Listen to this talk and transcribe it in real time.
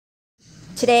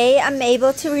Today I'm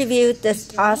able to review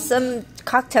this awesome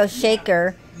cocktail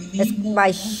shaker. It's by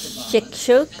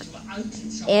Shikshook,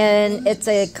 and it's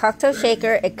a cocktail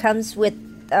shaker. It comes with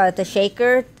the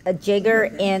shaker, a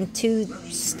jigger, and 2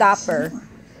 stopper.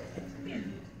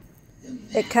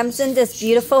 It comes in this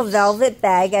beautiful velvet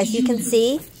bag, as you can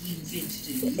see.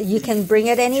 You can bring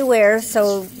it anywhere,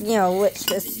 so you know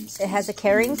it has a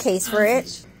carrying case for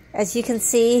it. As you can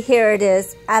see, here it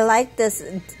is. I like this.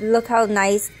 Look how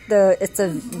nice it's a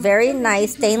very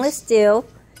nice stainless steel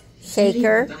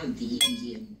shaker.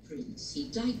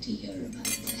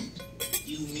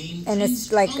 And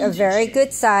it's like a very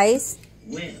good size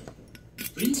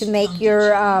to make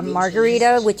your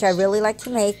margarita, which I really like to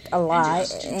make a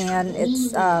lot. And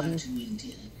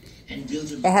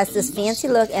it has this fancy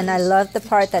look, and I love the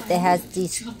part that it has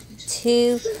these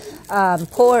 2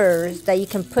 pourers that you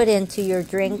can put into your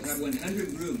drinks,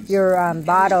 your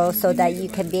bottle, so that you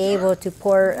can be able to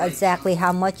pour exactly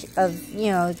how much of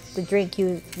the drink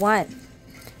you want.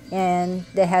 And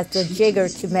it has the jigger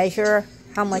to measure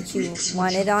how much you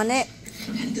want it on it.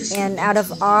 And out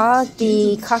of all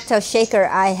the cocktail shaker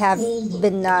I have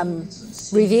been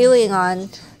reviewing on,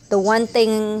 the one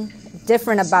thing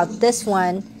different about this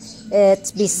one,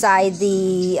 it's beside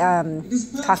the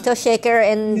cocktail shaker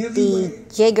and the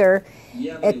jigger,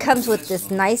 it comes with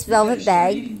this nice velvet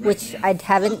bag, which I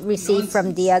haven't received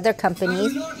from the other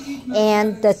companies,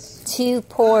 and the 2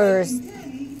 pours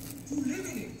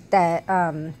that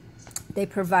they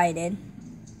provided,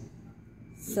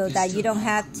 so that you don't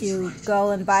have to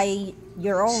go and buy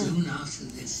your own.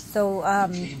 So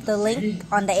the link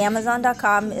on the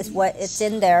Amazon.com is what it's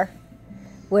in there,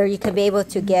 where you can be able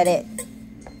to get it.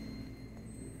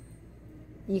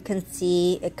 You can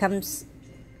see it comes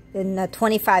in a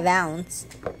 25 ounce.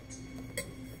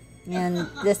 And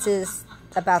this is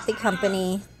about the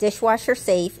company: dishwasher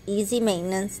safe, easy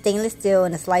maintenance, stainless steel,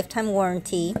 and its lifetime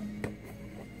warranty.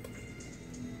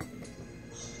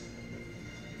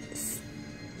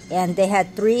 And they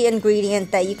had 3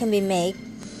 ingredients that you can be made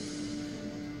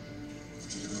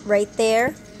right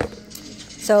there.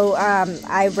 So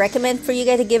I recommend for you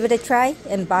guys to give it a try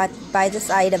and buy this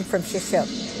item from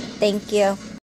Shikshook. Thank you.